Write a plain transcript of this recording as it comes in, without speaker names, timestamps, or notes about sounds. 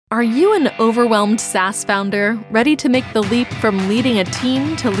Are you an overwhelmed SaaS founder ready to make the leap from leading a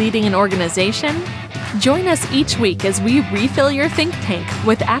team to leading an organization? Join us each week as we refill your think tank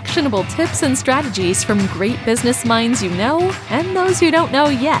with actionable tips and strategies from great business minds you know and those you don't know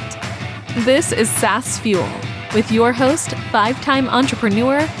yet. This is SaaS Fuel with your host, 5-time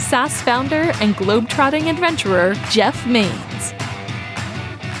entrepreneur, SaaS founder, and globetrotting adventurer, Jeff Maines.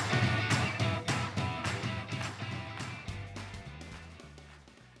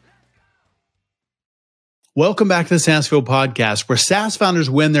 Welcome back to the SaaS Fuel podcast, where SaaS founders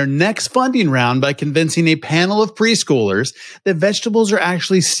win their next funding round by convincing a panel of preschoolers that vegetables are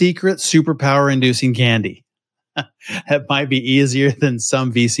actually secret superpower-inducing candy. That might be easier than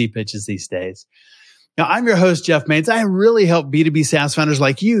some VC pitches these days. Now, I'm your host, Jeff Maines. I really help B2B SaaS founders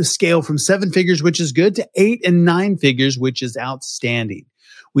like you scale from 7 figures, which is good, to 8 and 9 figures, which is outstanding.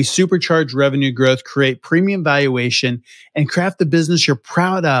 We supercharge revenue growth, create premium valuation, and craft the business you're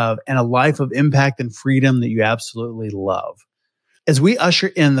proud of and a life of impact and freedom that you absolutely love. As we usher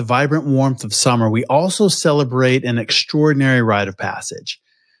in the vibrant warmth of summer, we also celebrate an extraordinary rite of passage,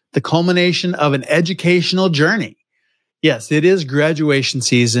 the culmination of an educational journey. Yes, it is graduation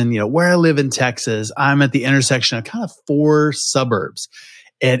season. Where I live in Texas, I'm at the intersection of kind of 4 suburbs,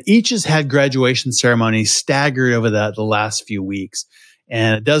 and each has had graduation ceremonies staggered over the last few weeks.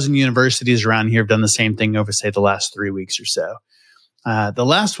 And a dozen universities around here have done the same thing over, say, the last 3 weeks or so. The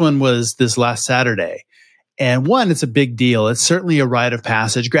last one was this last Saturday. And one, it's a big deal. It's certainly a rite of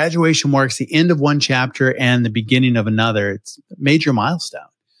passage. Graduation marks the end of one chapter and the beginning of another. It's a major milestone.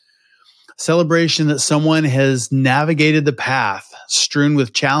 Celebration that someone has navigated the path, strewn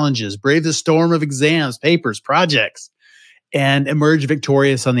with challenges, braved the storm of exams, papers, projects, and emerged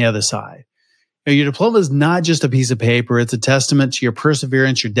victorious on the other side. Your diploma is not just a piece of paper. It's a testament to your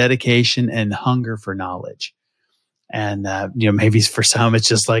perseverance, your dedication, and hunger for knowledge. And, maybe for some, it's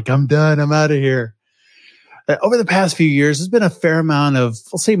just like, I'm done. I'm out of here. Over the past few years, there's been a fair amount of,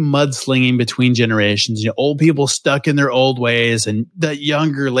 we'll say, mudslinging between generations. Old people stuck in their old ways and the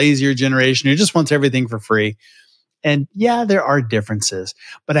younger, lazier generation who just wants everything for free. And yeah, there are differences.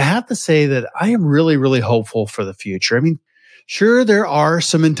 But I have to say that I am really, really hopeful for the future. Sure, there are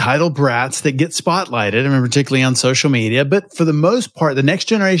some entitled brats that get spotlighted, particularly on social media, but for the most part, the next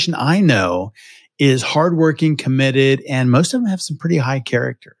generation I know is hardworking, committed, and most of them have some pretty high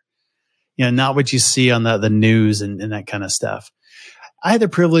character. Not what you see on the news and that kind of stuff. I had the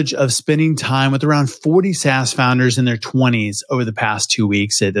privilege of spending time with around 40 SaaS founders in their 20s over the past 2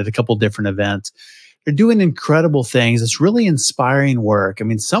 weeks at a couple different events. They're doing incredible things. It's really inspiring work.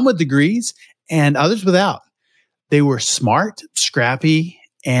 Some with degrees and others without. They were smart, scrappy,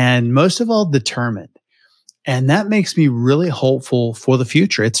 and most of all, determined. And that makes me really hopeful for the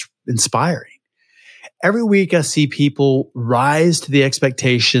future. It's inspiring. Every week, I see people rise to the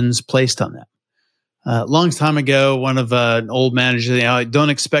expectations placed on them. A long time ago, one of an old manager, don't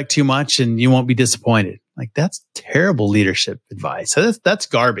expect too much and you won't be disappointed. That's terrible leadership advice. So that's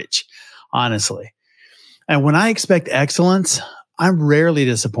garbage, honestly. And when I expect excellence, I'm rarely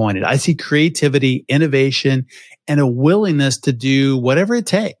disappointed. I see creativity, innovation, and a willingness to do whatever it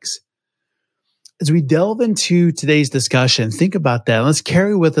takes. As we delve into today's discussion, think about that. Let's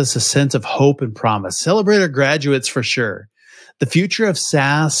carry with us a sense of hope and promise. Celebrate our graduates for sure. The future of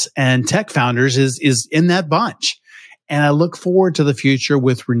SaaS and tech founders is in that bunch. And I look forward to the future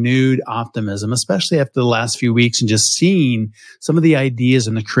with renewed optimism, especially after the last few weeks and just seeing some of the ideas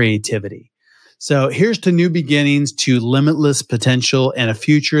and the creativity. So here's to new beginnings, to limitless potential, and a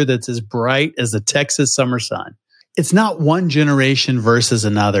future that's as bright as the Texas summer sun. It's not one generation versus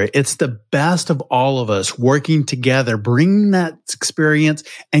another. It's the best of all of us working together, bringing that experience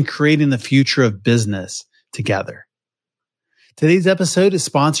and creating the future of business together. Today's episode is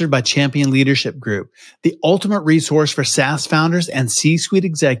sponsored by Champion Leadership Group, the ultimate resource for SaaS founders and C-suite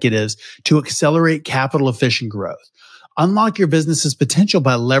executives to accelerate capital-efficient growth. Unlock your business's potential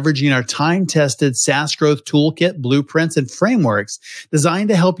by leveraging our time-tested SaaS growth toolkit, blueprints, and frameworks designed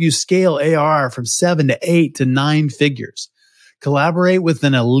to help you scale ARR from 7 to 8 to 9 figures. Collaborate with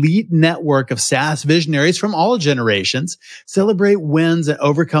an elite network of SaaS visionaries from all generations. Celebrate wins and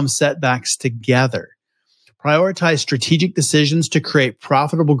overcome setbacks together. Prioritize strategic decisions to create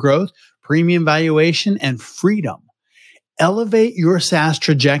profitable growth, premium valuation, and freedom. Elevate your SaaS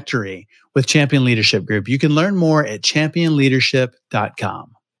trajectory with Champion Leadership Group. You can learn more at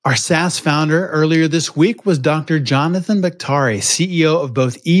championleadership.com. Our SaaS founder earlier this week was Dr. Jonathan Bakhtari, CEO of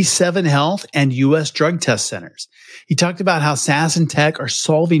both E7 Health and U.S. Drug Test Centers. He talked about how SaaS and tech are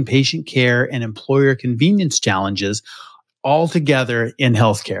solving patient care and employer convenience challenges all together in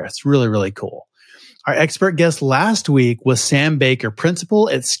healthcare. It's really, really cool. Our expert guest last week was Sam Baker, principal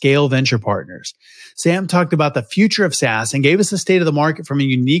at Scale Venture Partners. Sam talked about the future of SaaS and gave us a state of the market from a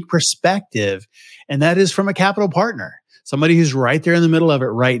unique perspective, and that is from a capital partner, somebody who's right there in the middle of it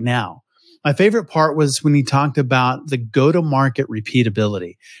right now. My favorite part was when he talked about the go-to-market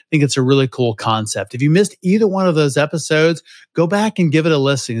repeatability. I think it's a really cool concept. If you missed either one of those episodes, go back and give it a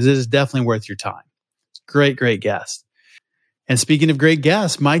listen, because it is definitely worth your time. Great guest. And speaking of great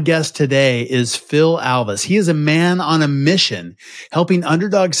guests, my guest today is Phil Alves. He is a man on a mission, helping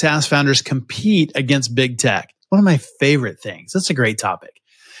underdog SaaS founders compete against big tech. One of my favorite things. That's a great topic.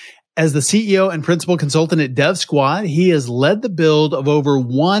 As the CEO and principal consultant at DevSquad, he has led the build of over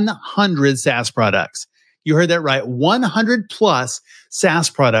 100 SaaS products. You heard that right, 100 plus SaaS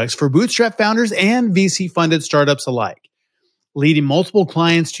products for bootstrap founders and VC-funded startups alike, leading multiple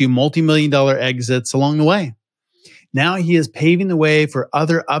clients to multi-million-dollar exits along the way. Now he is paving the way for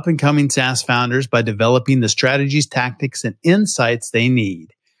other up-and-coming SaaS founders by developing the strategies, tactics, and insights they need.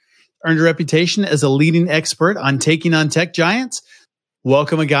 Earned a reputation as a leading expert on taking on tech giants.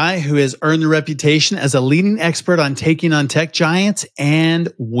 Welcome a guy who has earned the reputation as a leading expert on taking on tech giants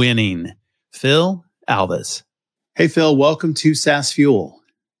and winning. Phil Alves. Hey, Phil, welcome to SaaS Fuel.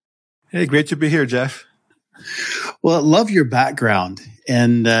 Hey, great to be here, Jeff. Well, I love your background.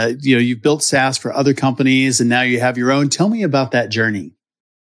 And, you've built SaaS for other companies and now you have your own. Tell me about that journey.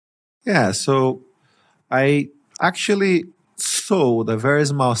 Yeah, so I actually sold a very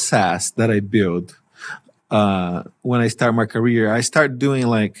small SaaS that I built when I started my career. I started doing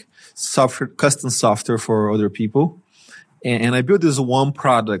like custom software for other people. And I built this one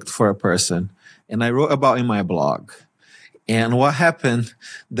product for a person. And I wrote about it in my blog. And what happened,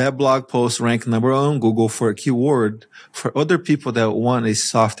 that blog post ranked number one on Google for a keyword for other people that want a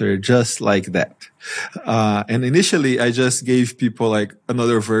software just like that. And initially, I just gave people like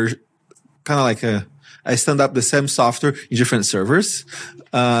another version, kind of like I stand up the same software in different servers.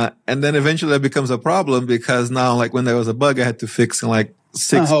 And then eventually that becomes a problem because now, like when there was a bug, I had to fix in like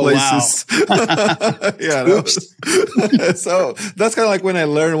 6 places. Wow. Yeah. So that's kind of like when I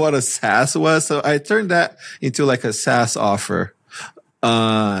learned what a SaaS was. So I turned that into like a SaaS offer.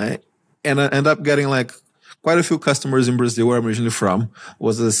 And I ended up getting like quite a few customers in Brazil, where I'm originally from.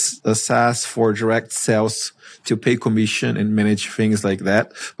 Was a SaaS for direct sales to pay commission and manage things like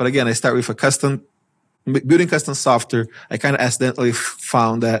that. But again, I start with building custom software. I kind of accidentally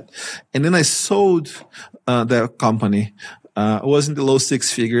found that. And then I sold that company. It was in the low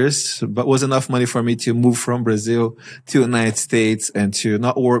 6 figures, but was enough money for me to move from Brazil to the United States and to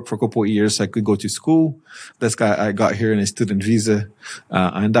not work for a couple of years so I could go to school. That's why I got here in a student visa.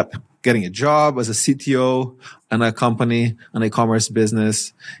 I ended up getting a job as a CTO in a company, an e-commerce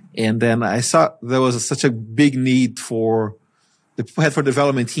business. And then I saw there was such a big need for the people had for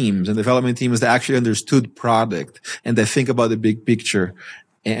development teams and development teams that actually understood product and that think about the big picture.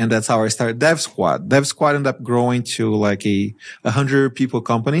 And that's how I started DevSquad. DevSquad ended up growing to like a 100 people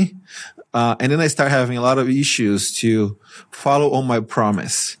company. And then I started having a lot of issues to follow on my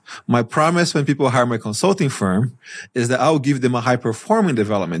promise. My promise when people hire my consulting firm is that I'll give them a high performing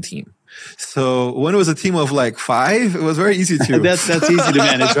development team. So when it was a team of like 5, it was very easy to. That's easy to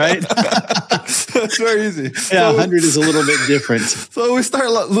manage, right? That's very easy. Yeah, 100 is a little bit different. So we started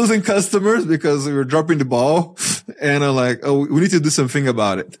losing customers because we were dropping the ball. And I'm like, oh, we need to do something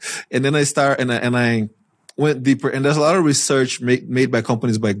about it. And then I went deeper. And there's a lot of research made by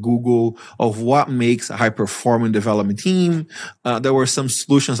companies by Google of what makes a high performing development team. There were some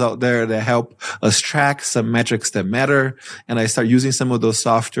solutions out there that help us track some metrics that matter. And I started using some of those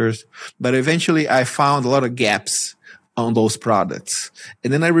softwares. But eventually I found a lot of gaps on those products.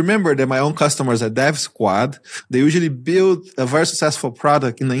 And then I remember that my own customers at DevSquad, they usually build a very successful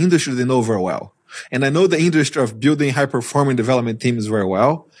product in the industry they know very well. And I know the industry of building high-performing development teams very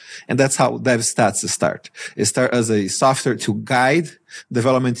well. And that's how DevStats start. It starts as a software to guide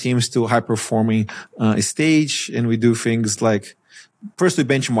development teams to high-performing stage. And we do things like, first we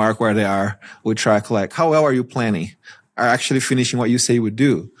benchmark where they are. We track like, how well are you planning? Are actually finishing what you say you would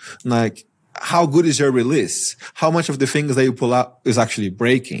do? Like, how good is your release? How much of the things that you pull out is actually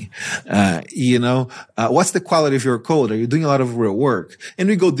breaking? What's the quality of your code? Are you doing a lot of real work? And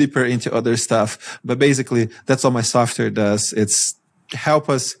we go deeper into other stuff. But basically, that's what my software does. It's help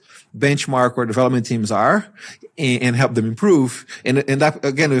us benchmark where development teams are and help them improve. And that,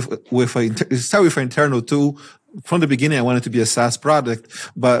 again, start with an internal tool. From the beginning, I wanted to be a SaaS product,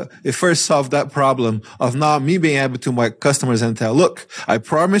 but it first solved that problem of not me being able to my customers and tell, look, I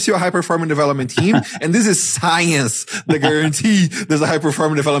promise you a high-performing development team, and this is science that guarantee there's a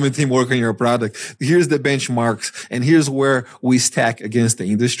high-performing development team working on your product. Here's the benchmarks, and here's where we stack against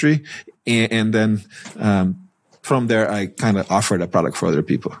the industry. And then from there, I kind of offered a product for other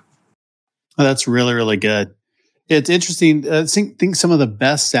people. Oh, that's really, really good. It's interesting. I think some of the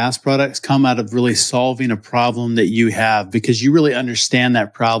best SaaS products come out of really solving a problem that you have because you really understand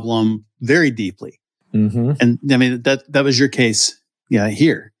that problem very deeply. Mm-hmm. And I mean, that was your case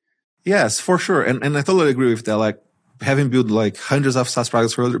here. Yes, for sure. And I totally agree with that. Like having built like hundreds of SaaS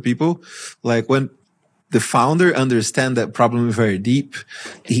products for other people, like when the founder understands that problem very deep,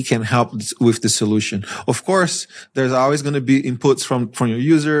 he can help with the solution. Of course, there's always going to be inputs from your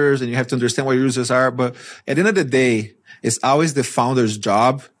users and you have to understand what your users are. But at the end of the day, it's always the founder's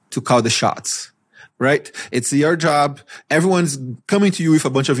job to call the shots, right? It's your job. Everyone's coming to you with a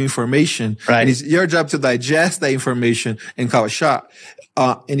bunch of information. Right. And it's your job to digest that information and call a shot.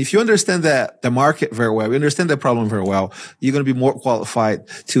 And if you understand the market very well, you understand the problem very well, you're going to be more qualified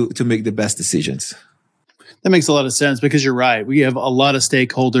to make the best decisions. That makes a lot of sense because you're right. We have a lot of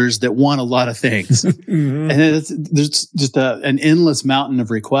stakeholders that want a lot of things. Mm-hmm. And there's just an endless mountain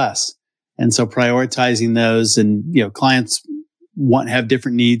of requests. And so prioritizing those and, clients have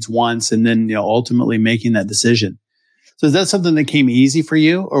different needs once and then, ultimately making that decision. So is that something that came easy for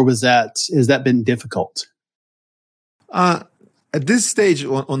you or has that been difficult? At this stage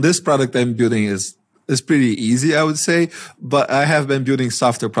on this product I'm building is pretty easy, I would say, but I have been building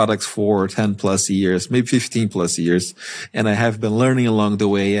software products for 10 plus years, maybe 15 plus years. And I have been learning along the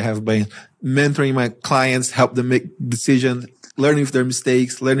way. I have been mentoring my clients, help them make decisions, learning from their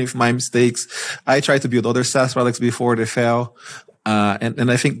mistakes, learning from my mistakes. I tried to build other SaaS products before they fail.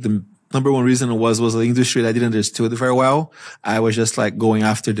 And I think the number one reason was the industry that I didn't understand very well. I was just like going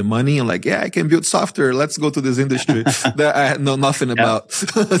after the money and like, yeah, I can build software. Let's go to this industry that I know nothing about.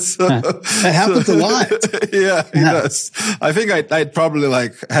 That happens a lot. Yeah, it does. I think I'd probably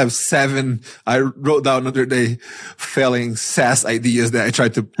like have 7. I wrote down another day failing SaaS ideas that I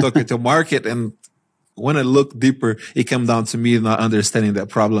tried to look into market. And when I look deeper, it came down to me not understanding that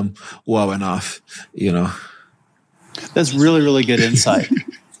problem well enough, That's really, really good insight.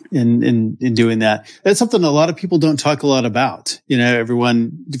 In doing that. That's something a lot of people don't talk a lot about.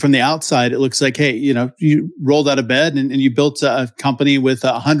 Everyone from the outside, it looks like, hey, you rolled out of bed and you built a company with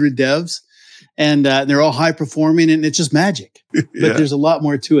 100 devs and they're all high performing and it's just magic. But there's a lot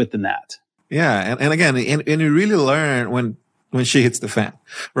more to it than that. Yeah. And again, and you really learn when shit hits the fan,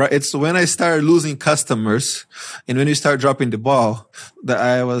 right? It's when I started losing customers and when you start dropping the ball that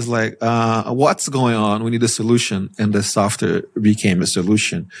I was like, what's going on? We need a solution. And the software became a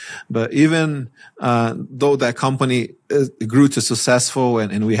solution. But even, though that company grew to successful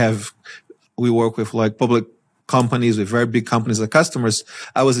and we work with like public companies with very big companies as customers,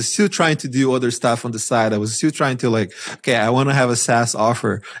 I was still trying to do other stuff on the side. I was still trying to I want to have a SaaS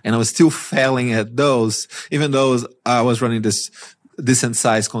offer. And I was still failing at those, even though I was running this decent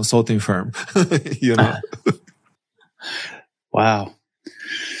sized consulting firm, Wow.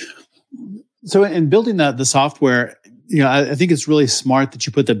 So in building the software, I think it's really smart that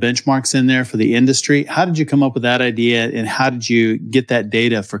you put the benchmarks in there for the industry. How did you come up with that idea and how did you get that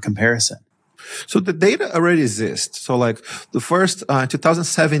data for comparison? So the data already exists. So like the first, in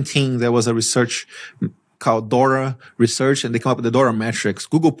 2017, there was a research called Dora Research and they come up with the Dora metrics.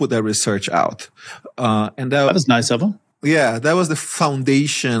 Google put that research out. And that was nice of them. Yeah. That was the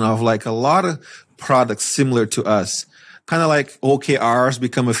foundation of like a lot of products similar to us. Kind of like OKRs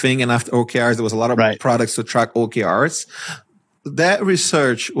become a thing. And after OKRs, there was a lot of products to track OKRs. That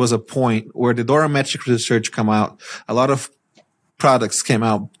research was a point where the Dora metrics research come out. A lot of products came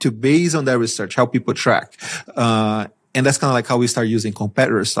out to base on that research, how people track. And that's kind of like how we start using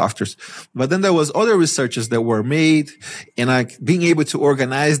competitor softwares. But then there was other researches that were made and like being able to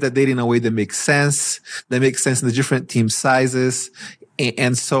organize that data in a way that makes sense in the different team sizes.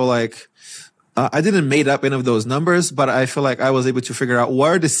 And so like, I didn't make up any of those numbers, but I feel like I was able to figure out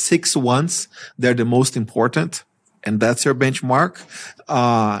what are the 6 ones that are the most important. And that's your benchmark.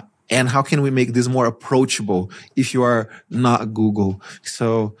 And how can we make this more approachable if you are not Google?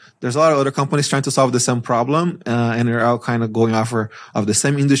 So there's a lot of other companies trying to solve the same problem, and they're all kind of going off of the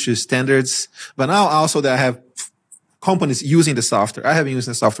same industry standards. But now also that I have companies using the software, I have been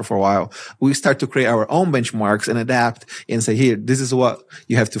using the software for a while. We start to create our own benchmarks and adapt and say, here, this is what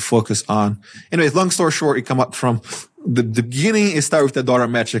you have to focus on. Anyways, long story short, it come up from the beginning, it started with the Dora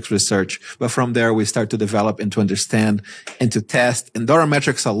metrics research, but from there we start to develop and to understand and to test. And Dora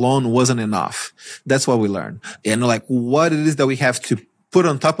metrics alone wasn't enough. That's what we learned. And like what it is that we have to put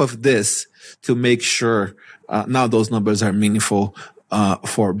on top of this to make sure now those numbers are meaningful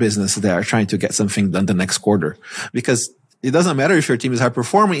for business that are trying to get something done the next quarter. Because it doesn't matter if your team is high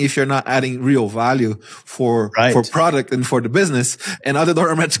performing if you're not adding real value for product and for the business. And other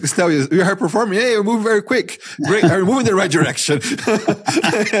donor metrics tell you you're high performing. Hey, you're moving very quick. Great. Are you moving in the right direction?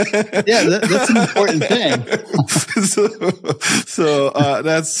 Yeah, that's an important thing. so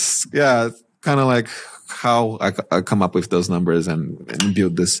that's, kind of like how I come up with those numbers and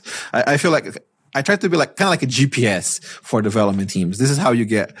build this. I feel like I try to be like kind of like a GPS for development teams. This is how you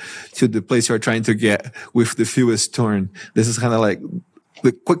get to the place you're trying to get with the fewest turn. This is kind of like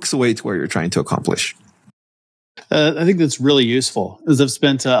the quickest way to where you're trying to accomplish. I think that's really useful, as I've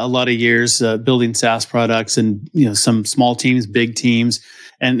spent a lot of years building SaaS products, and some small teams, big teams,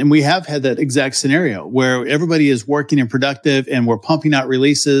 and we have had that exact scenario where everybody is working and productive, and we're pumping out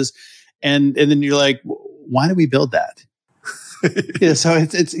releases, and then you're like, why did we build that? So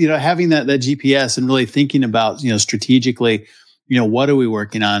it's having that GPS and really thinking about strategically, what are we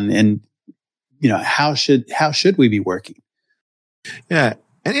working on, and how should we be working? Yeah.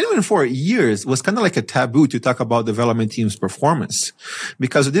 And even for years, it was kind of like a taboo to talk about development teams' performance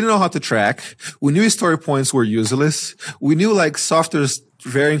because we didn't know how to track. We knew story points were useless. We knew like software's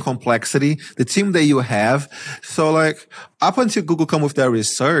varying complexity, the team that you have. So like up until Google come with that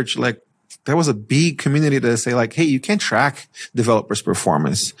research, like there was a big community that say like, hey, you can't track developers'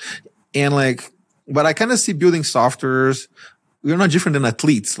 performance. And like, but I kind of see building softwares, we're not different than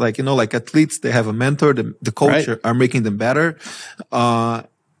athletes. Like, like athletes, they have a mentor, the coach are making them better.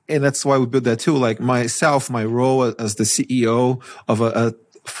 And that's why we built that too. Like myself, my role as the CEO of a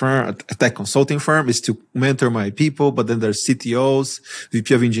firm, a tech consulting firm, is to mentor my people. But then there's CTOs,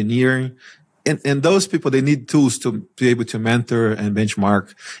 VP of engineering. And those people, they need tools to be able to mentor and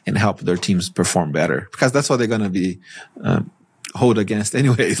benchmark and help their teams perform better, because that's what they're going to be, hold against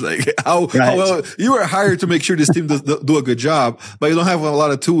anyways. Like how well you are hired to make sure this team does do a good job, but you don't have a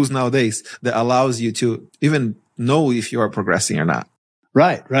lot of tools nowadays that allows you to even know if you are progressing or not.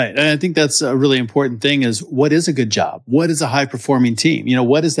 Right. And I think that's a really important thing is, what is a good job? What is a high performing team?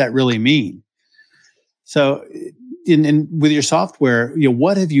 What does that really mean? So in with your software,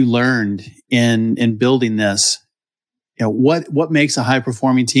 what have you learned in building this? What makes a high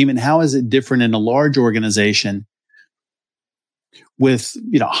performing team, and how is it different in a large organization with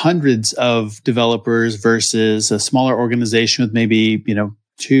hundreds of developers versus a smaller organization with maybe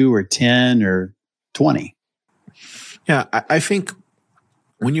 2 or 10 or 20? Yeah, I think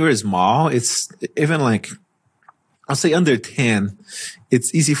when you're small, it's even like, I'll say under 10,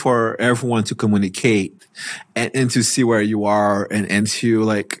 it's easy for everyone to communicate and to see where you are and to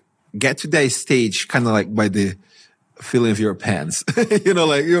like get to that stage kind of like by the feeling of your pants. Like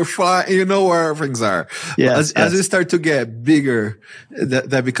you're fine, where things are. Yes, as you start to get bigger,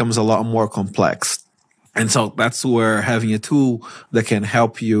 that becomes a lot more complex. And so that's where having a tool that can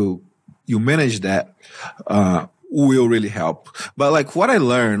help you manage that, will really help. But like what I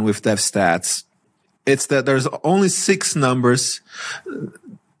learned with DevStats, it's that there's only 6 numbers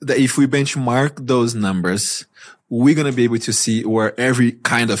that if we benchmark those numbers, we're going to be able to see where every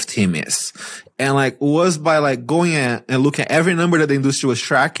kind of team is. And like was by like going and looking at every number that the industry was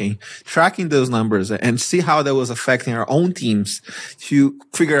tracking those numbers and see how that was affecting our own teams to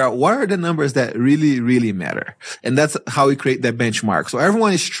figure out what are the numbers that really, really matter. And that's how we create that benchmark. So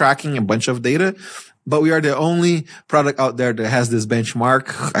everyone is tracking a bunch of data, but we are the only product out there that has this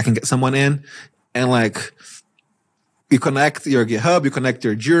benchmark. I can get someone in and like, you connect your GitHub, you connect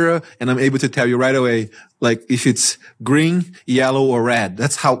your Jira, and I'm able to tell you right away, like if it's green, yellow, or red.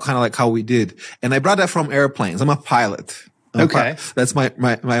 That's how kind of like how we did. And I brought that from airplanes. I'm a pilot. Okay. That's my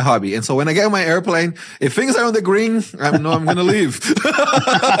hobby. And so when I get on my airplane, if things are on the green, I know I'm going to leave.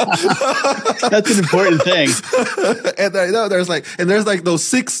 That's an important thing. And there's like those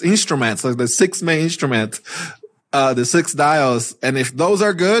 6 instruments, like the 6 main instruments. The 6 dials, and if those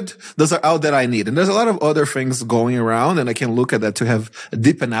are good, those are all that I need. And there's a lot of other things going around, and I can look at that to have a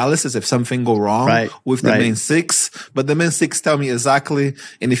deep analysis if something go wrong with the main 6. But the main 6 tell me exactly,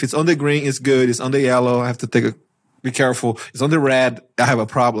 and if it's on the green, it's good. It's on the yellow, I have to be careful. It's on the red, I have a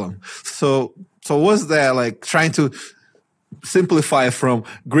problem. So what's that like trying to simplify from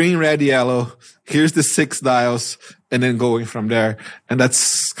green, red, yellow? Here's the 6 dials, and then going from there. And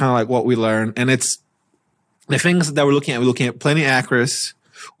that's kind of like what we learn. And it's the things that we're looking at planning accuracy.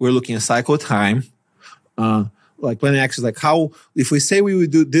 We're looking at cycle time. Like planning accuracy, like how, if we say we would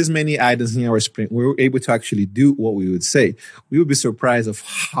do this many items in our sprint, we were able to actually do what we would say. We would be surprised of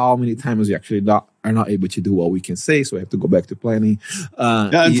how many times we actually are not able to do what we can say. So we have to go back to planning.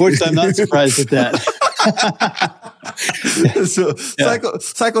 Unfortunately, I'm not surprised at that.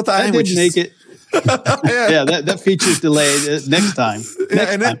 Cycle time, which make it. Yeah, that feature's delayed next time.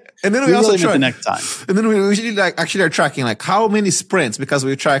 And then we also track the next time. And then we usually actually are tracking how many sprints, because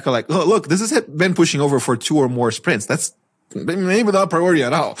we track look, this has been pushing over for 2 or more sprints. That's maybe not priority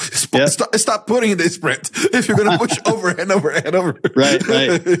at all. Stop putting in the sprint if you're going to push over and over and over. Right.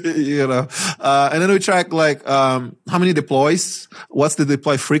 And then we track how many deploys, what's the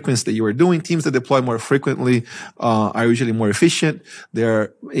deploy frequency that you are doing. Teams that deploy more frequently are usually more efficient.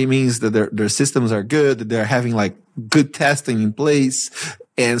 It means that their systems are good, that they're having good testing in place,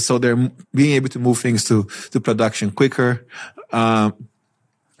 and so they're being able to move things to production quicker.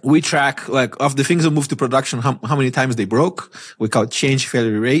 We track of the things that move to production, how many times they broke. We call it change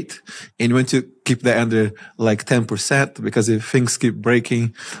failure rate. And you want to keep that under 10%, because if things keep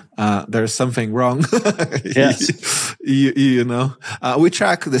breaking, there's something wrong. Yes. We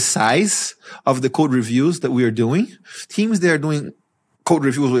track the size of the code reviews that we are doing. Teams that are doing code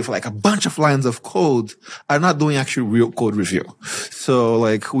reviews with a bunch of lines of code are not doing actually real code review. So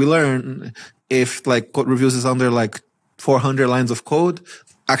we learn if code reviews is under 400 lines of code,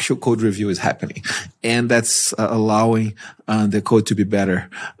 actual code review is happening, and that's allowing the code to be better.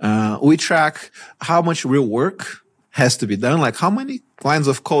 We track how much real work has to be done, how many lines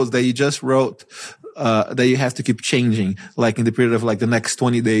of code that you just wrote that you have to keep changing, in the period of the next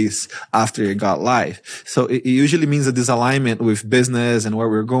 20 days after it got live. So it usually means a disalignment with business and where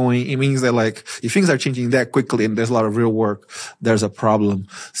we're going. It means that if things are changing that quickly and there's a lot of real work, there's a problem.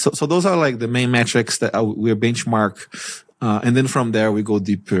 So those are the main metrics that we benchmark. And then from there, we go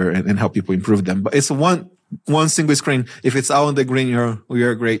deeper and help people improve them. But it's one single screen. If it's all on the green,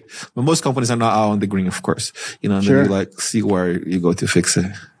 you're great. But most companies are not all on the green, of course. And sure. Then you see where you go to fix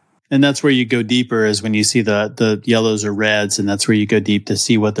it. And that's where you go deeper, is when you see the yellows or reds, and that's where you go deep to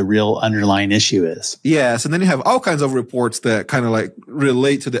see what the real underlying issue is. Yes. And then you have all kinds of reports that kind of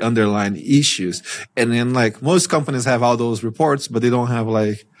relate to the underlying issues. And then most companies have all those reports, but they don't have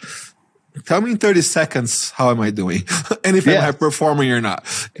tell me in 30 seconds, how am I doing? And if I'm performing or not.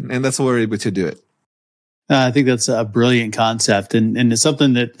 And that's what we're able to do it. I think that's a brilliant concept. And it's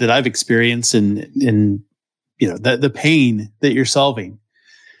something that I've experienced in the pain that you're solving.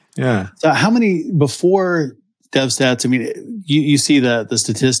 Yeah. So how many, before DevStats, you see the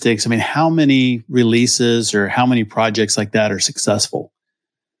statistics. How many releases or how many projects like that are successful?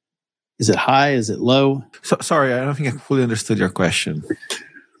 Is it high? Is it low? Sorry, I don't think I fully understood your question.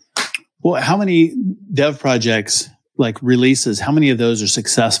 Well, how many dev projects, releases, how many of those are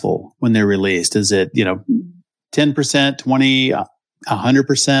successful when they're released? Is it, 10%, 20,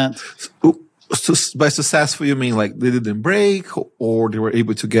 100%? So by successful, you mean they didn't break, or they were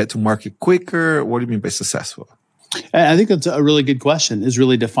able to get to market quicker? What do you mean by successful? I think that's a really good question, is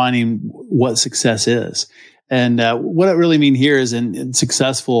really defining what success is. And what I really mean here is in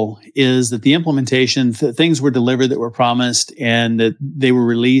successful is that the implementation, things were delivered that were promised, and that they were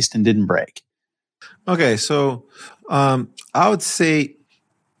released and didn't break. Okay, so I would say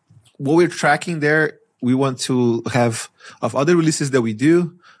what we're tracking there, we want to have, of other releases that we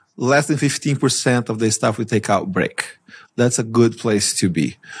do, less than 15% of the stuff we take out break. That's a good place to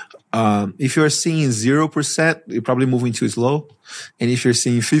be. If you're seeing 0%, you're probably moving too slow. And if you're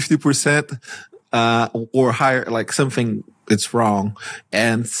seeing 50%, or higher, something that's wrong.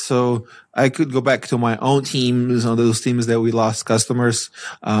 And so I could go back to my own teams, on those teams that we lost customers.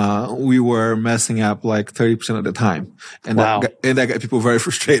 We were messing up 30% of the time. And wow. that got people very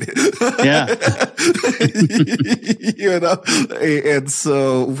frustrated. Yeah. And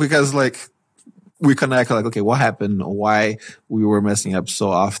so because we connect okay, what happened? Why we were messing up so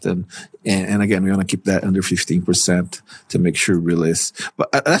often? And again, we want to keep that under 15% to make sure release.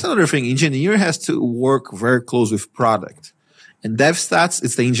 But that's another thing. Engineer has to work very close with product. And DevStats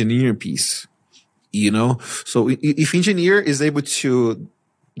is the engineering piece, So if engineer is able to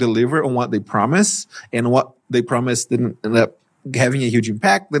deliver on what they promise, and what they promised didn't end up having a huge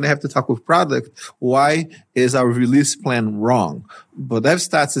impact, then they have to talk with product. Why is our release plan wrong? But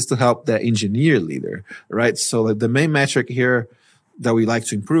DevStats is to help the engineer leader, right? So the main metric here that we like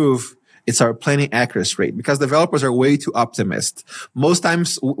to improve, it's our planning accuracy rate, because developers are way too optimist. Most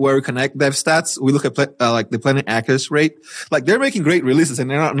times where we connect DevStats, we look at the planning accuracy rate. They're making great releases and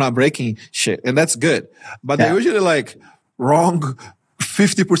they're not breaking shit, and that's good. But they're usually wrong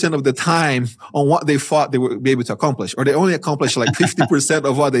 50% of the time on what they thought they would be able to accomplish, or they only accomplish 50%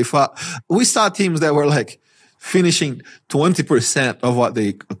 of what they thought. We saw teams that were finishing 20% of what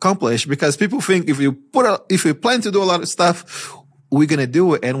they accomplished, because people think if we plan to do a lot of stuff, we're going to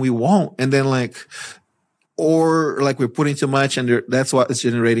do it, and we won't. And then or we're putting too much, and that's what is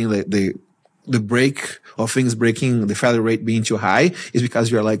generating the break of things breaking, the failure rate being too high, is because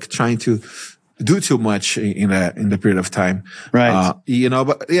you're trying to do too much in the period of time. Right.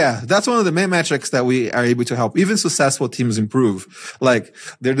 But yeah, that's one of the main metrics that we are able to help even successful teams improve. Like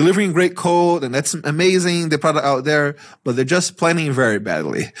they're delivering great code and that's amazing, the product out there, but they're just planning very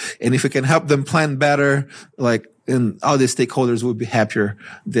badly. And if we can help them plan better, and all the stakeholders will be happier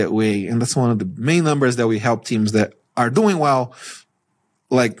that way. And that's one of the main numbers that we help teams that are doing well,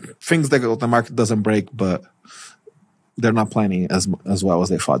 like things that the market doesn't break, but they're not planning as well as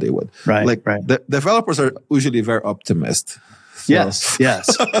they thought they would. Right. The developers are usually very optimist. So. Yes.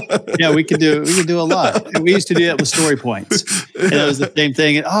 Yeah, we could do a lot. We used to do that with story points. And it was the same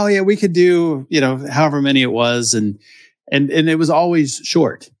thing. And, oh yeah, we could do, however many it was. And it was always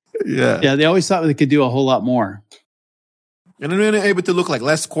short. Yeah. Yeah. They always thought they could do a whole lot more. And then we're able to look like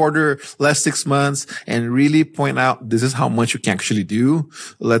last quarter, last 6 months, and really point out this is how much you can actually do.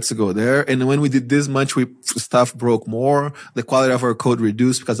 Let's go there. And when we did this much, stuff broke more. The quality of our code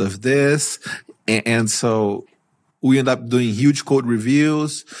reduced because of this. And so we end up doing huge code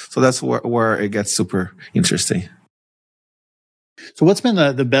reviews. So that's where it gets super interesting. So what's been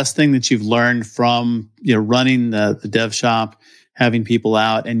the best thing that you've learned from, running the dev shop, having people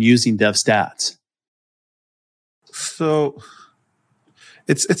out and using DevStats? So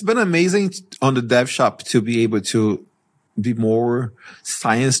it's been amazing on the dev shop to be able to be more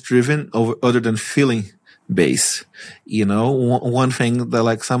science driven other than feeling based. One thing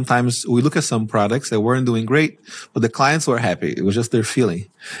that sometimes we look at some products that weren't doing great, but the clients were happy. It was just their feeling.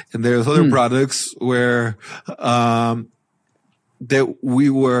 And there's other products where that we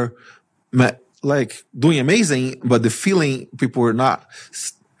were doing amazing, but the feeling people were not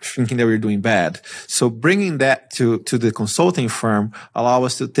thinking that we were doing bad. So bringing that to the consulting firm allow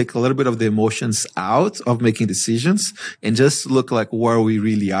us to take a little bit of the emotions out of making decisions and just look like where we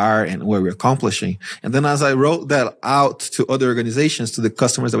really are and where we're accomplishing. And then as I wrote that out to other organizations, to the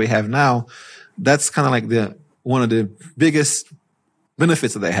customers that we have now, that's kind of one of the biggest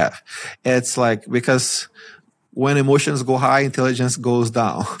benefits that they have. It's because when emotions go high, intelligence goes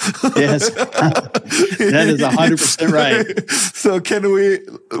down. Yes. That is 100% right. So can we,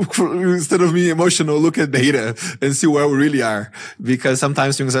 instead of being emotional, look at data and see where we really are? Because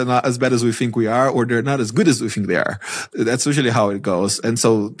sometimes things are not as bad as we think we are, or they're not as good as we think they are. That's usually how it goes. And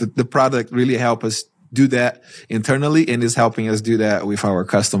so the product really helps us do that internally and is helping us do that with our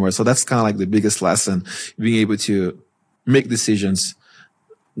customers. So that's kind of the biggest lesson, being able to make decisions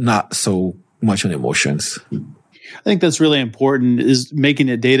not so much on emotions. I think that's really important, is making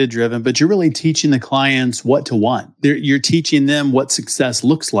it data driven, but you're really teaching the clients what to want. You're teaching them what success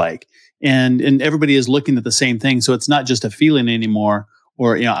looks like. And everybody is looking at the same thing. So it's not just a feeling anymore,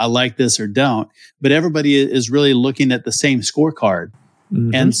 or, I like this or don't, but everybody is really looking at the same scorecard.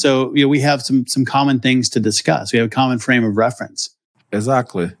 Mm-hmm. And so, we have some common things to discuss. We have a common frame of reference.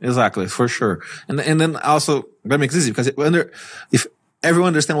 Exactly, for sure. And then also that makes it easy because if everyone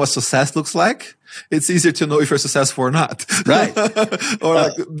understands what success looks like, it's easier to know if you're successful or not. Right. Or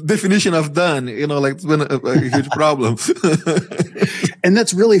definition of done, it's been a huge problem. And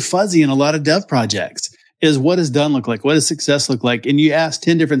that's really fuzzy in a lot of dev projects, is what does done look like? What does success look like? And you ask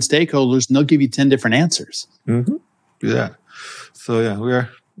 10 different stakeholders and they'll give you 10 different answers. Mm-hmm. Yeah. So yeah, we are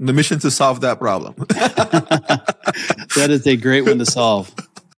on the mission to solve that problem. That is a great one to solve.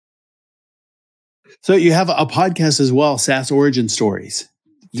 So you have a podcast as well, SaaS Origin Stories.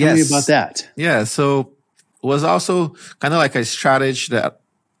 Tell me about that. Yeah. So it was also kind of like a strategy that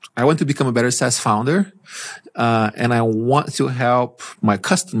I want to become a better SaaS founder. And I want to help my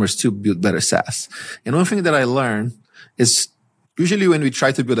customers to build better SaaS. And one thing that I learned is usually when we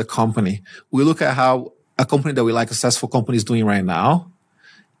try to build a company, we look at how a company that we like, a successful company, is doing right now.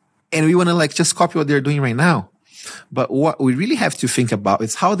 And we want to just copy what they're doing right now. But what we really have to think about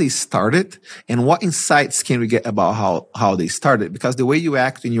is how they started and what insights can we get about how they started. Because the way you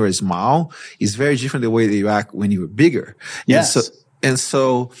act when you're small is very different than the way that you act when you're bigger. Yes. And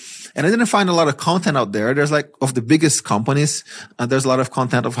I didn't find a lot of content out there. There's of the biggest companies, there's a lot of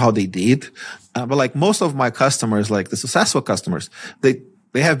content of how they did. But most of my customers, the successful customers, they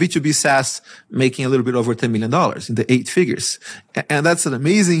have B2B SaaS making a little bit over $10 million in the 8 figures. And that's an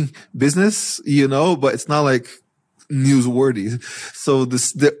amazing business, but it's not newsworthy. So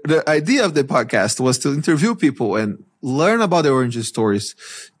the idea of the podcast was to interview people and learn about their origin stories,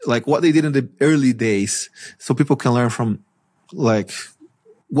 what they did in the early days, so people can learn from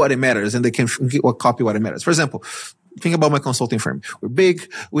what it matters and they can copy what it matters. For example, think about my consulting firm. We're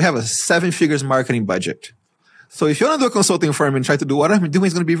big. We have a 7 figures marketing budget. So if you want to do a consulting firm and try to do what I'm doing,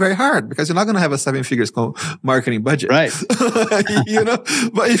 it's going to be very hard because you're not going to have a 7 figures marketing budget. Right.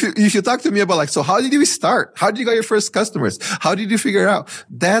 But if you talk to me about so how did you start? How did you get your first customers? How did you figure it out?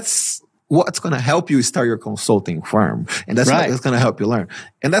 That's what's going to help you start your consulting firm. And that's right. what's going to help you learn.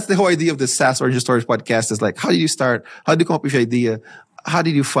 And that's the whole idea of the SaaS Origin Stories podcast is like, how do you start? How do you come up with your idea? How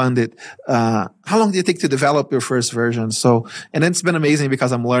did you fund it? How long did it take to develop your first version? So, and it's been amazing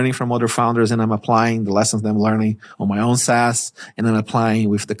because I'm learning from other founders and I'm applying the lessons that I'm learning on my own SaaS and then applying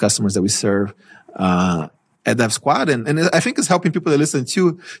with the customers that we serve, at DevSquad. And I think it's helping people to listen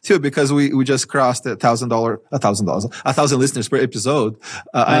too, because we just crossed $1,000 listeners per episode.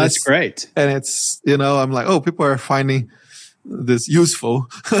 And that's great. And it's, I'm like, oh, people are finding this useful,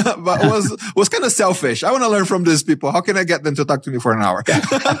 but was kind of selfish. I want to learn from these people. How can I get them to talk to me for an hour?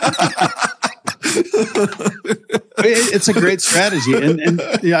 It's a great strategy. And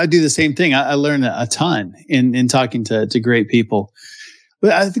I do the same thing. I learn a ton in talking to great people.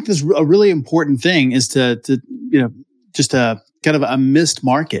 But I think this a really important thing is to just a kind of a missed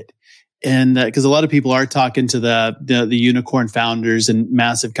market. And because a lot of people are talking to the unicorn founders and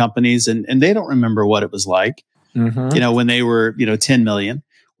massive companies and they don't remember what it was like. Mm-hmm. When they were, 10 million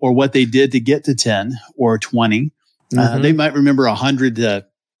or what they did to get to 10 or 20. Mm-hmm. They might remember 100 to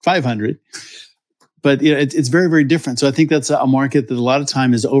 500, but it's very, very different. So I think that's a market that a lot of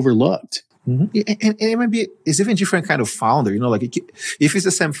time is overlooked. Mm-hmm. And it might be, it's even different kind of founder, like if it's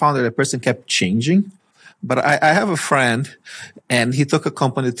the same founder, the person kept changing. But I have a friend and he took a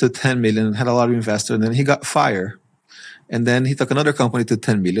company to 10 million, had a lot of investors, and then he got fired. And then he took another company to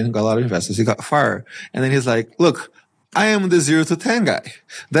 10 million, got a lot of investors. He got fired. And then he's like, look, I am the 0 to 10 guy.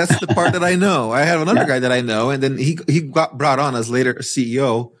 That's the part that I know. I have another guy that I know. And then he got brought on as later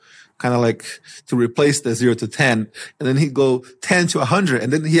CEO, kind of like to replace the 0 to 10. And then he'd go 10 to 100.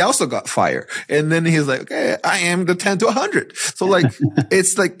 And then he also got fired. And then he's like, okay, I am the 10 to 100. So like,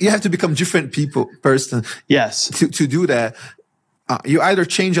 it's like you have to become different person. Yes. To do that. You either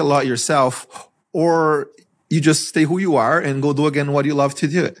change a lot yourself or you just stay who you are and go do again what you love to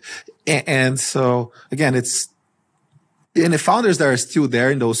do. And so again, and the founders that are still there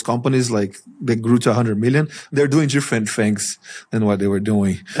in those companies, like they grew to 100 million, they're doing different things than what they were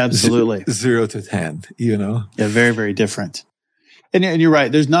doing. Absolutely. 0 to 10, Yeah, very, very different. And you're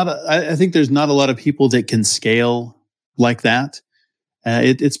right. I think there's not a lot of people that can scale like that.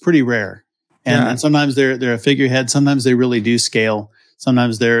 It's pretty rare. And sometimes they're a figurehead. Sometimes they really do scale.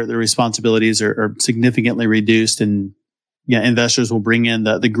 Sometimes their responsibilities are significantly reduced, and investors will bring in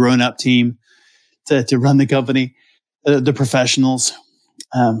the grown-up team to run the company, the professionals,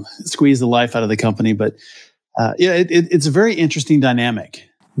 squeeze the life out of the company. But it's a very interesting dynamic.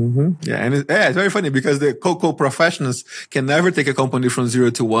 Mm-hmm. Yeah, and it's very funny because the cocoa professionals can never take a company from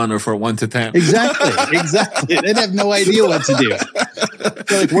 0 to 1 or from 1 to 10. Exactly. They have no idea what to do.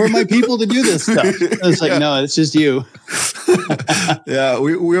 They're like, where are my people to do this stuff? And it's like, no, it's just you. Yeah,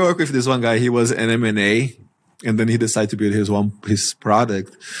 we work with this one guy. He was an M&A. And then he decided to build his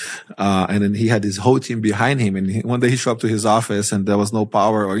product. And then he had his whole team behind him. And one day he showed up to his office and there was no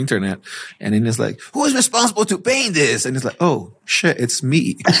power or internet. And then he's like, who is responsible to paying this? And he's like, oh shit, it's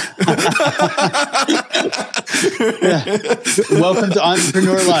me. Welcome to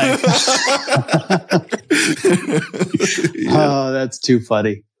entrepreneur life. Oh, that's too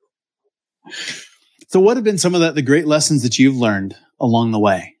funny. So what have been some of the great lessons that you've learned along the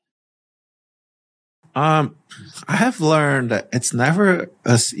way? I have learned that it's never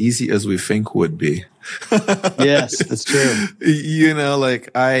as easy as we think would be. Yes, that's true. Like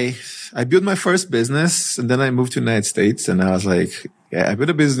I built my first business and then I moved to the United States and I was like, I built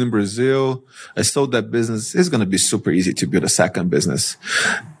a business in Brazil. I sold that business. It's going to be super easy to build a second business,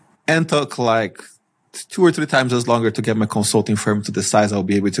 and took like 2 or 3 times as longer to get my consulting firm to the size I'll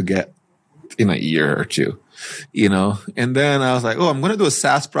be able to get in a year or two. And then I was like, I'm going to do a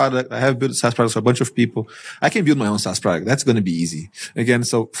SaaS product. I have built SaaS products for a bunch of people. I can build my own SaaS product. That's going to be easy. Again,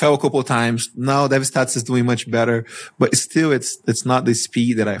 so fell a couple of times. Now DevStats is doing much better, but still it's not the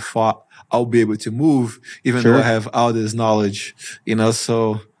speed that I thought I'll be able to move, even though I have all this knowledge,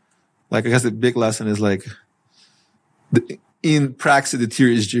 so like, I guess the big lesson is like, in practice, the tier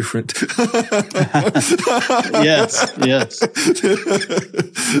is different. Yes.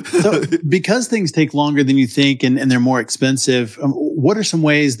 So, because things take longer than you think and they're more expensive, what are some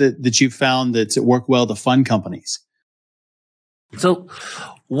ways that you've found that work well to fund companies? So,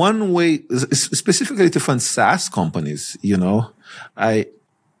 one way, specifically to fund SaaS companies,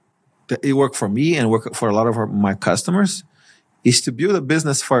 it worked for me and work for a lot of my customers, is to build a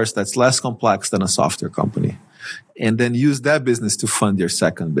business first that's less complex than a software company. And then use that business to fund your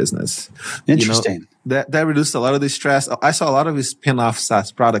second business. Interesting. That reduced a lot of the stress. I saw a lot of these spin-off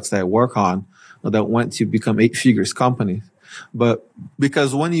SaaS products that I work on that went to become 8 figures companies. But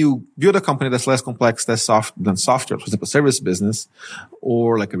because when you build a company that's less complex than software, for example, service business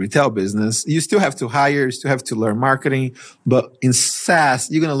or like a retail business, you still have to hire, you still have to learn marketing. But in SaaS,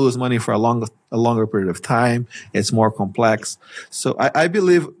 you're going to lose money for a longer period of time. It's more complex. So I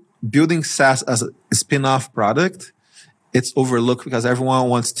believe building SaaS as a spin-off product, it's overlooked because everyone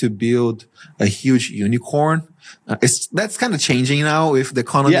wants to build a huge unicorn. That's kind of changing now with the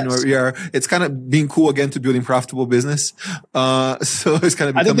economy where we are. It's kind of being cool again to building profitable business. So it's kind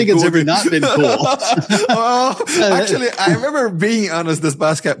of I don't think it's ever not been cool. Actually, I remember being on this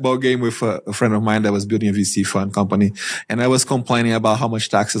basketball game with a friend of mine that was building a VC fund company. And I was complaining about how much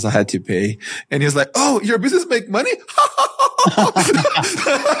taxes I had to pay. And he was like, "Oh, your business make money?"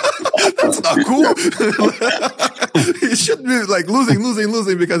 That's not cool. You should be like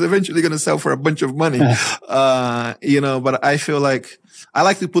losing because eventually you're going to sell for a bunch of money. But I feel like I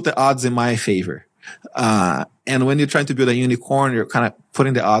like to put the odds in my favor. And when you're trying to build a unicorn, you're kind of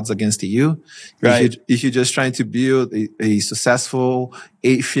putting the odds against you. Right. If you're just trying to build a successful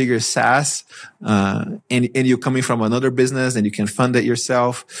 8-figure SaaS, and you're coming from another business and you can fund it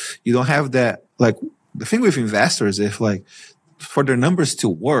yourself, you don't have that. Like the thing with investors, if like for their numbers to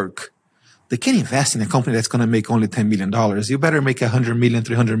work, they can't invest in a company that's going to make only $10 million. You better make $100 million,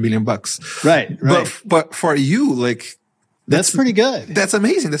 $300 million bucks. Right. But for you, like, that's pretty good. That's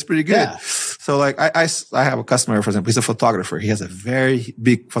amazing. That's pretty good. Yeah. So like I have a customer, for example, he's a photographer. He has a very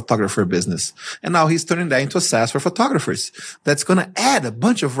big photographer business. And now he's turning that into a SaaS for photographers. That's going to add a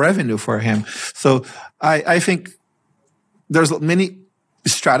bunch of revenue for him. So I think there's many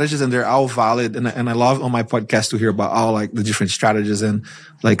strategies and they're all valid. And I love on my podcast to hear about all like the different strategies. And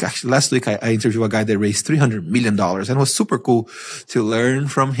like actually last week I interviewed a guy that raised $300 million and it was super cool to learn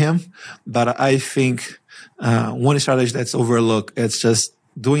from him. But I think, one strategy that's overlooked, it's just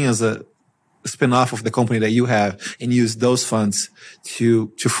doing as a spin-off of the company that you have and use those funds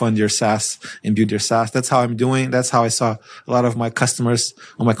to fund your SaaS and build your SaaS. That's how I'm doing. That's how I saw a lot of my customers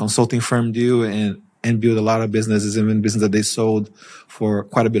on my consulting firm do and build a lot of businesses, even business that they sold for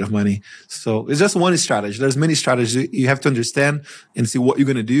quite a bit of money. So it's just one strategy. There's many strategies you have to understand and see what you're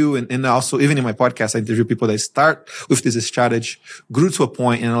going to do. And also, even in my podcast, I interview people that start with this strategy, grew to a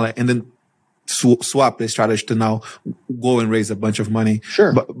point and then swap the strategy to now go and raise a bunch of money.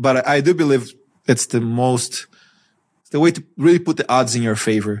 Sure. But I do believe it's the way to really put the odds in your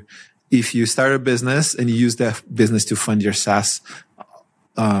favor. If you start a business and you use that business to fund your SaaS,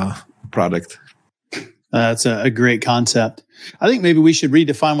 product. That's a great concept. I think maybe we should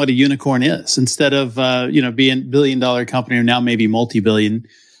redefine what a unicorn is instead of, being a billion-dollar company or now maybe multi-billion.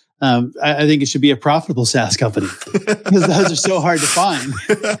 I think it should be a profitable SaaS company because those are so hard to find.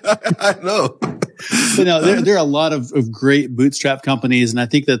 I know. But no, there are a lot of great bootstrap companies, and I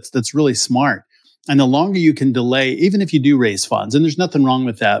think that's really smart. And the longer you can delay, even if you do raise funds, and there's nothing wrong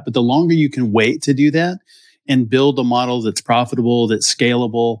with that, but the longer you can wait to do that and build a model that's profitable, that's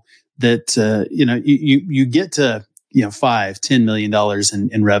scalable, that you get to $5-10 million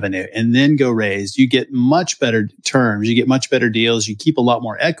in revenue and then go raise, you get much better terms, you get much better deals, you keep a lot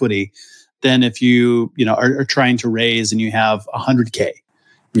more equity than if you are trying to raise and you have $100K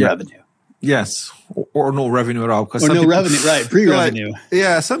revenue. Yes, or no revenue at all. Or no revenue, right? Pre-revenue.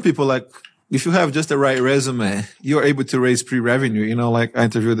 Like, some people like if you have just the right resume, you're able to raise pre-revenue. Like I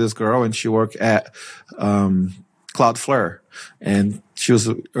interviewed this girl and she worked at Cloudflare and she was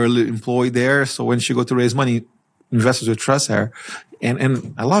an early employee there. So when she go to raise money, investors will trust her.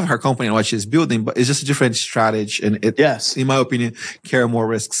 And I love her company and what she's building, but it's just a different strategy. And it, in my opinion, carry more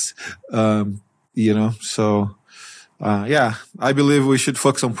risks. I believe we should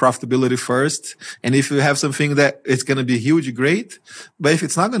focus on profitability first. And if you have something that it's going to be huge, great. But if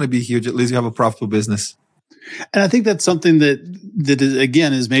it's not going to be huge, at least you have a profitable business. And I think that's something that is,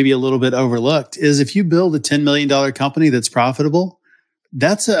 again, is maybe a little bit overlooked is if you build a $10 million company that's profitable,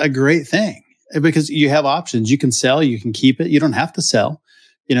 that's a great thing because you have options. You can sell, you can keep it. You don't have to sell.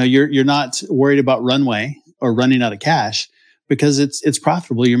 You're not worried about runway or running out of cash because it's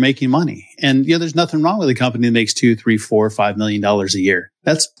profitable. You're making money. And there's nothing wrong with a company that makes $2, $3, $4, $5 million a year.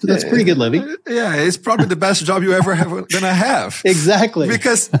 That's pretty good living. Yeah, it's probably the best job you ever gonna have. Exactly.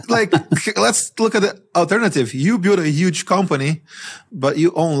 Because let's look at the alternative. You build a huge company, but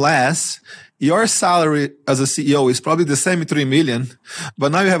you own less. Your salary as a CEO is probably the same 3 million,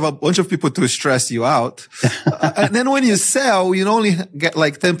 but now you have a bunch of people to stress you out. And then when you sell, you only get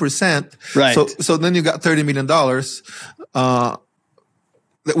like 10%. Right. So then you got $30 million,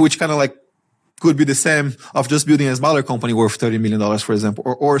 which kind of like could be the same of just building a smaller company worth $30 million, for example,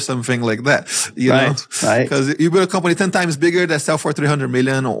 or something like that, Right. Because you build a company 10 times bigger that sell for 300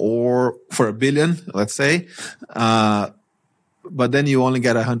 million or for $1 billion, let's say, but then you only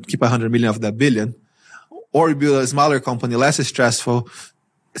get keep 100 million of that billion. Or you build a smaller company, less stressful,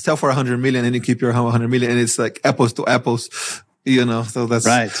 sell for 100 million and you keep your 100 million, and it's like apples to apples, so that's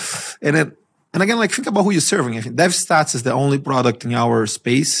right. And again, like, think about who you're serving. I think DevStats is the only product in our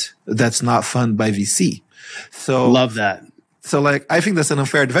space that's not funded by VC. So love that. So like, I think that's an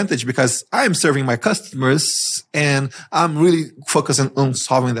unfair advantage because I'm serving my customers and I'm really focusing on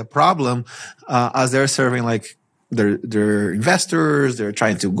solving the problem, as they're serving like their investors. They're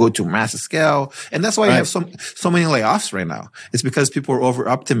trying to go to massive scale. And that's why you have so many layoffs right now. It's because people were over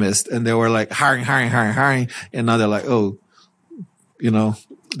optimist and they were like hiring. And now they're like, oh,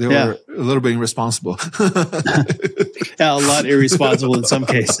 they were a little bit irresponsible. A lot irresponsible in some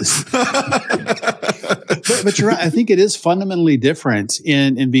cases. But you're right. I think it is fundamentally different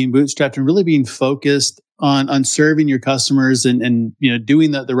in being bootstrapped and really being focused on serving your customers and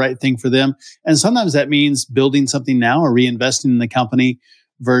doing the right thing for them. And sometimes that means building something now or reinvesting in the company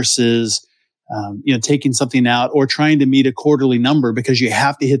versus taking something out or trying to meet a quarterly number because you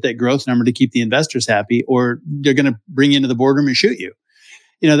have to hit that growth number to keep the investors happy, or they're going to bring you into the boardroom and shoot you.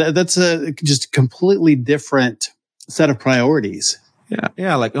 That's just a completely different set of priorities.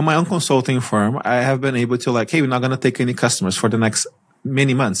 Yeah. Like in my own consulting firm, I have been able to hey, we're not going to take any customers for the next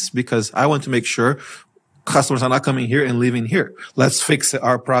many months because I want to make sure customers are not coming here and leaving here. Let's fix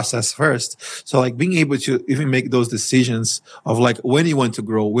our process first. So being able to even make those decisions of when you want to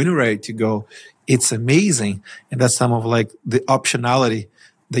grow, when you're ready to go, it's amazing. And that's some of the optionality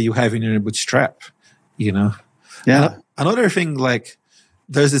that you have in your bootstrap, Yeah. And another thing,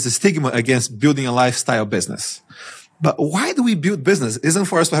 there's this stigma against building a lifestyle business. But why do we build business? Isn't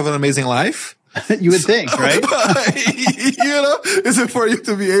for us to have an amazing life? You would think, right? Is it for you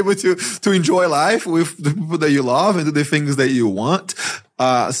to be able to enjoy life with the people that you love and do the things that you want?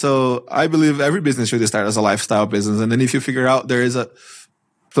 So I believe every business should start as a lifestyle business. And then if you figure out there is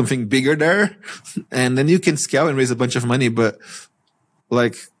something bigger there, and then you can scale and raise a bunch of money. But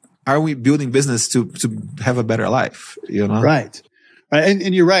are we building business to have a better life? Right.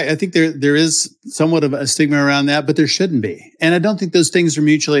 And you're right. I think there is somewhat of a stigma around that, but there shouldn't be. And I don't think those things are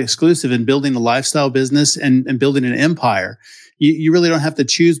mutually exclusive in building a lifestyle business and building an empire. You really don't have to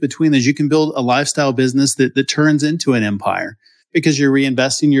choose between those. You can build a lifestyle business that turns into an empire because you're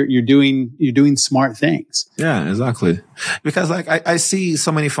reinvesting, you're doing smart things. Yeah, exactly. Because I see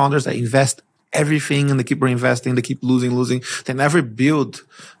so many founders that invest everything and they keep reinvesting, they keep losing. They never build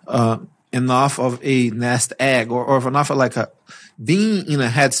enough of a nest egg or enough of being in a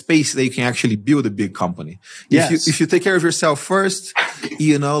headspace that you can actually build a big company. Yes. If you take care of yourself first,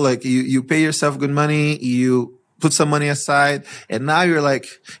 you pay yourself good money, you put some money aside, and now you're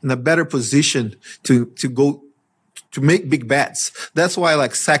in a better position to go to make big bets. That's why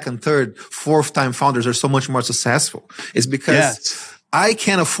second, third, fourth time founders are so much more successful. It's because I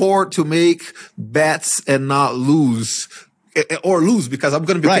can afford to make bets and not lose. Or lose because I'm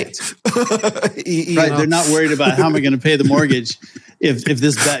going to be paid. Right. They're not worried about how am I going to pay the mortgage if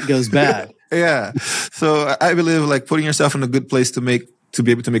this bet goes bad. Yeah. So I believe putting yourself in a good place to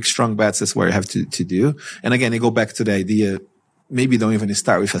be able to make strong bets is what you have to do. And again, I go back to the idea, maybe don't even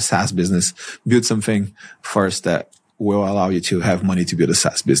start with a SaaS business. Build something first that will allow you to have money to build a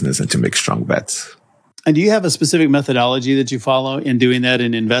SaaS business and to make strong bets. And do you have a specific methodology that you follow in doing that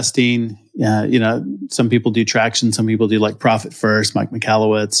in investing? Some people do traction, some people do profit first, Mike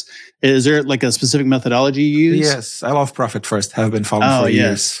Michalowicz. Is there a specific methodology you use? Yes, I love profit first. Have been following for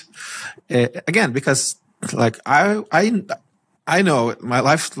years. Again, because I know my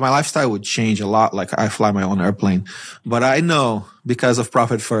lifestyle would change a lot. I fly my own airplane, but I know because of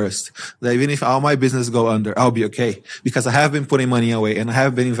profit first that even if all my business go under, I'll be okay because I have been putting money away and I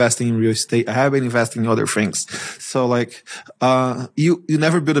have been investing in real estate. I have been investing in other things. So you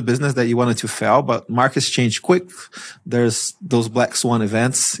never build a business that you wanted to fail, but markets change quick. There's those black swan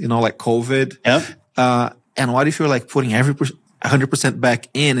events, like COVID. Yep. And what if you're putting 100% back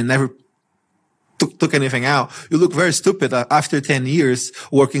in and never took anything out? You look very stupid after 10 years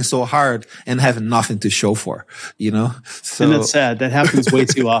working so hard and having nothing to show for, So, and that's sad. That happens way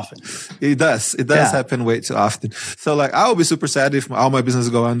too often. It does. It does happen way too often. So I will be super sad if all my business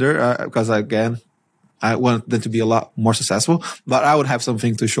go under because again, I want them to be a lot more successful, but I would have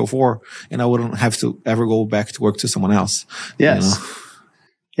something to show for and I wouldn't have to ever go back to work to someone else. Yes.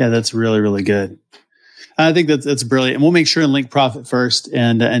 Yeah, that's really, really good. I think that's brilliant. And we'll make sure and link Profit First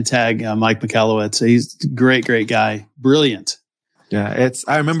and tag Mike Michalowicz. He's a great guy. Brilliant. Yeah,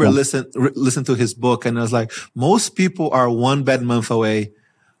 I remember listen to his book and I was most people are one bad month away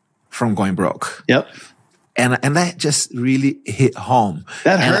from going broke. Yep. And that just really hit home.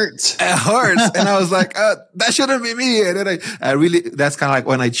 That hurts. It hurts. And I was like, that shouldn't be me. And then I really, that's kind of like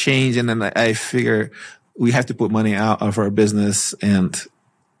when I change, and then I figure we have to put money out of our business and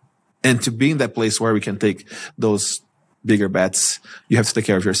to be in that place where we can take those bigger bets. You have to take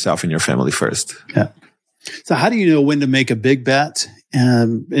care of yourself and your family first. Yeah. So how do you know when to make a big bet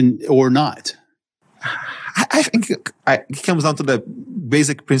or not? I think it comes down to the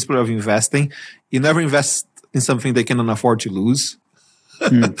basic principle of investing. You never invest in something they cannot afford to lose.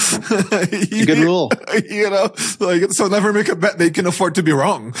 Good rule. So never make a bet they can afford to be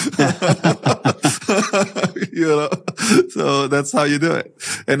wrong. So that's how you do it.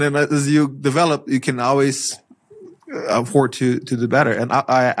 And then as you develop, you can always afford to do better. And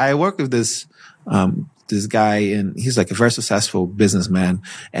I work with this guy, and he's like a very successful businessman.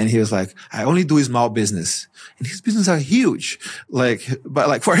 And he was like, I only do small business. And his business are huge. But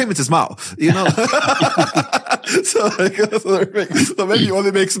for him, it's small, So maybe you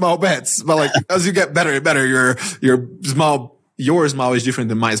only make small bets. But as you get better and better, your small is different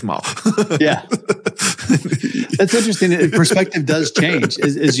than my small. Yeah. That's interesting. Perspective does change.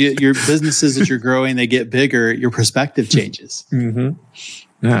 As your businesses that you're growing, they get bigger, your perspective changes. Mm-hmm.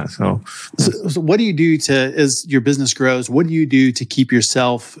 Yeah. So what do you do as your business grows? What do you do to keep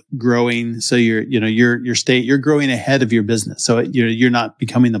yourself growing? So you're growing ahead of your business. So you're not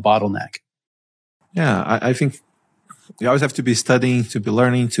becoming the bottleneck. Yeah. I think you always have to be studying, to be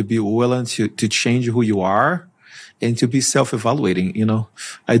learning, to be willing to change who you are, and to be self-evaluating.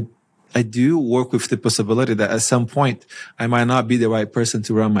 I do work with the possibility that at some point I might not be the right person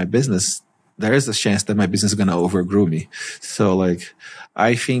to run my business. There is a chance that my business is going to overgrow me. So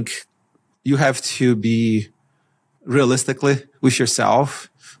I think you have to be realistically with yourself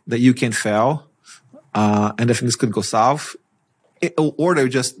that you can fail, and that things could go south, or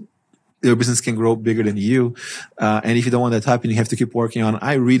your business can grow bigger than you. And if you don't want that to happen, you have to keep working on.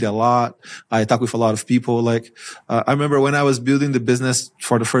 I read a lot. I talk with a lot of people. I remember when I was building the business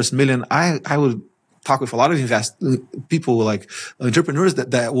for the first million, I would talk with a lot of people, entrepreneurs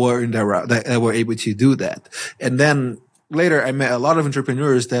that were in their route, that were able to do that. And then later I met a lot of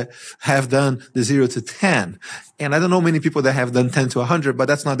entrepreneurs that have done the 0 to 10. And I don't know many people that have done 10 to 100, but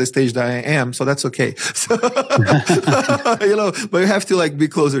that's not the stage that I am. So that's okay. So, but you have to be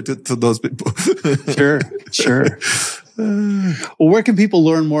closer to those people. Sure. Well, where can people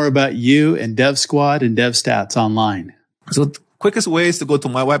learn more about you and DevSquad and DevStats online? So the quickest way is to go to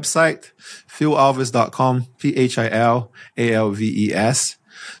my website, philalves.com, PHILALVES.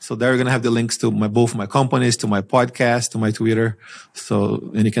 So there you're going to have the links to both my companies, to my podcast, to my Twitter.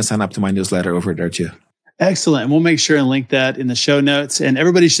 And you can sign up to my newsletter over there too. Excellent. And we'll make sure and link that in the show notes. And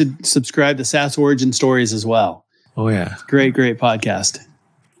everybody should subscribe to SaaS Origin Stories as well. Oh, yeah. Great podcast.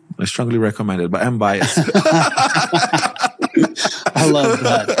 I strongly recommend it, but I'm biased. I love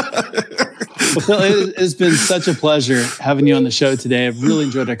that. Well, Phil, it's been such a pleasure having you on the show today. I've really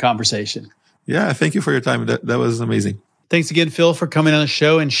enjoyed our conversation. Yeah, thank you for your time. That was amazing. Thanks again, Phil, for coming on the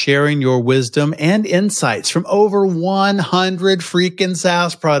show and sharing your wisdom and insights from over 100 freaking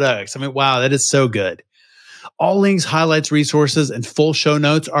SaaS products. I mean, wow, that is so good. All links, highlights, resources, and full show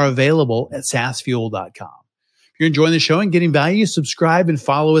notes are available at saasfuel.com. If you're enjoying the show and getting value, subscribe and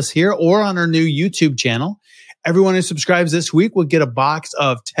follow us here or on our new YouTube channel. Everyone who subscribes this week will get a box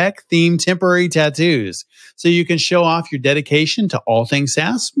of tech-themed temporary tattoos so you can show off your dedication to all things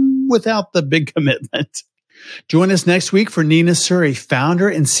SaaS without the big commitment. Join us next week for Nina Suri, founder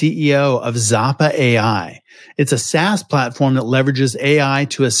and CEO of Zappa AI. It's a SaaS platform that leverages AI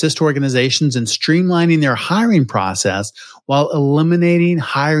to assist organizations in streamlining their hiring process while eliminating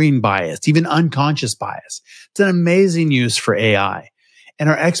hiring bias, even unconscious bias. It's an amazing use for AI. And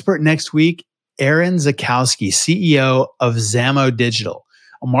our expert next week, Aaron Zakowski, CEO of Zamo Digital,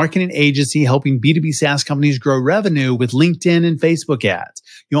 a marketing agency helping B2B SaaS companies grow revenue with LinkedIn and Facebook ads.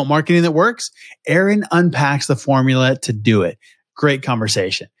 You want marketing that works? Aaron unpacks the formula to do it. Great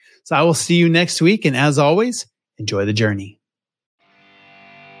conversation. So I will see you next week. And as always, enjoy the journey.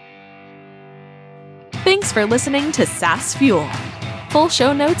 Thanks for listening to SaaS Fuel. Full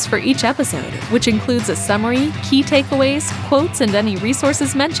show notes for each episode, which includes a summary, key takeaways, quotes, and any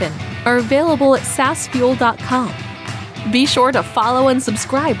resources mentioned, are available at saasfuel.com. Be sure to follow and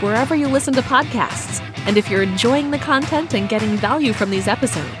subscribe wherever you listen to podcasts. And if you're enjoying the content and getting value from these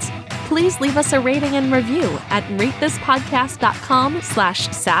episodes, please leave us a rating and review at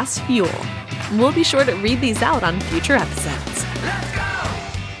ratethispodcast.com/SaaSfuel. We'll be sure to read these out on future episodes.